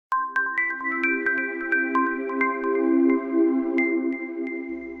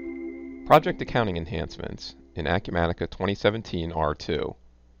Project Accounting Enhancements in Acumatica 2017 R2. There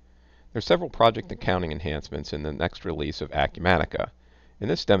are several project accounting enhancements in the next release of Acumatica. In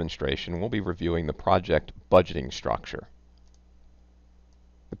this demonstration, we'll be reviewing the project budgeting structure.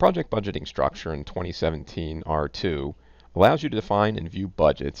 The project budgeting structure in 2017 R2 allows you to define and view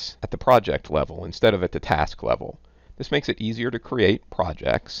budgets at the project level instead of at the task level. This makes it easier to create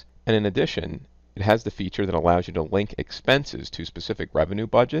projects, and in addition, it has the feature that allows you to link expenses to specific revenue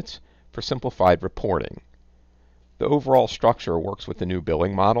budgets for simplified reporting. The overall structure works with the new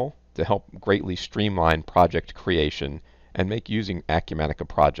billing model to help greatly streamline project creation and make using Acumatica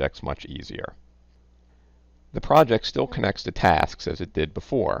projects much easier. The project still connects to tasks as it did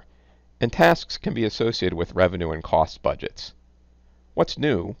before, and tasks can be associated with revenue and cost budgets. What's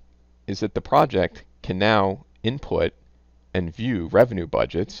new is that the project can now input and view revenue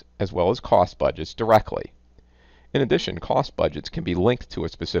budgets as well as cost budgets directly. In addition, cost budgets can be linked to a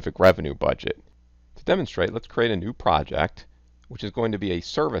specific revenue budget. To demonstrate, let's create a new project, which is going to be a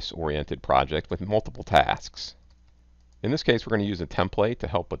service-oriented project with multiple tasks. In this case, we're going to use a template to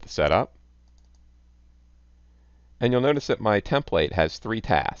help with the setup. And you'll notice that my template has 3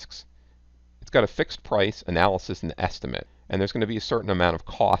 tasks. It's got a fixed price, analysis, and estimate. And there's going to be a certain amount of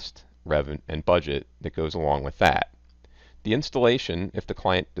cost, revenue, and budget that goes along with that. The installation, if the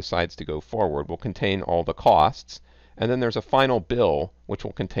client decides to go forward, will contain all the costs, and then there's a final bill which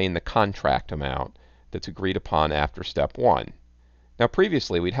will contain the contract amount that's agreed upon after step 1. Now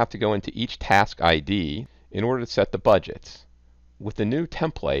previously we'd have to go into each task ID in order to set the budgets. With the new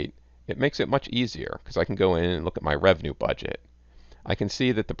template, it makes it much easier because I can go in and look at my revenue budget. I can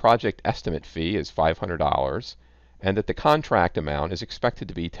see that the project estimate fee is $500 and that the contract amount is expected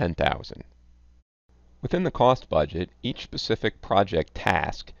to be $10,000. Within the cost budget, each specific project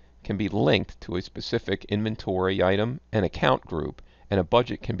task can be linked to a specific inventory item and account group, and a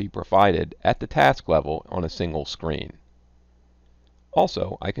budget can be provided at the task level on a single screen.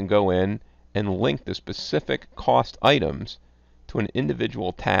 Also, I can go in and link the specific cost items to an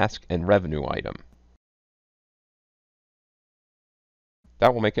individual task and revenue item.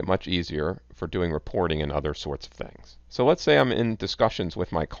 That will make it much easier for doing reporting and other sorts of things. So let's say I'm in discussions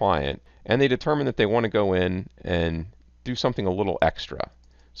with my client and they determine that they want to go in and do something a little extra.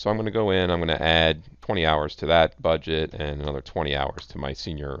 So I'm going to go in, I'm going to add 20 hours to that budget and another 20 hours to my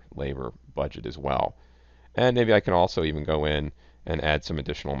senior labor budget as well. And maybe I can also even go in and add some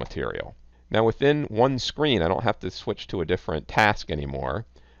additional material. Now within one screen, I don't have to switch to a different task anymore.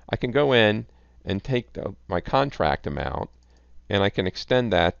 I can go in and take my contract amount and I can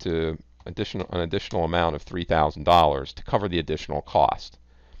extend that to an additional amount of $3,000 to cover the additional cost.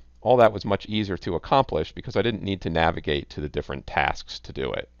 All that was much easier to accomplish because I didn't need to navigate to the different tasks to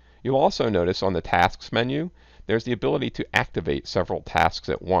do it. You'll also notice on the Tasks menu, there's the ability to activate several tasks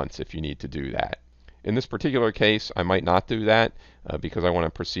at once if you need to do that. In this particular case, I might not do that because I want to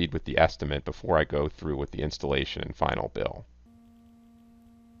proceed with the estimate before I go through with the installation and final bill.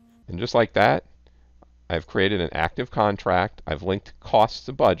 And just like that, I've created an active contract, I've linked costs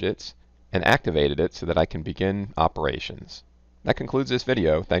to budgets, and activated it so that I can begin operations. That concludes this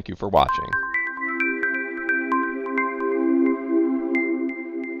video. Thank you for watching.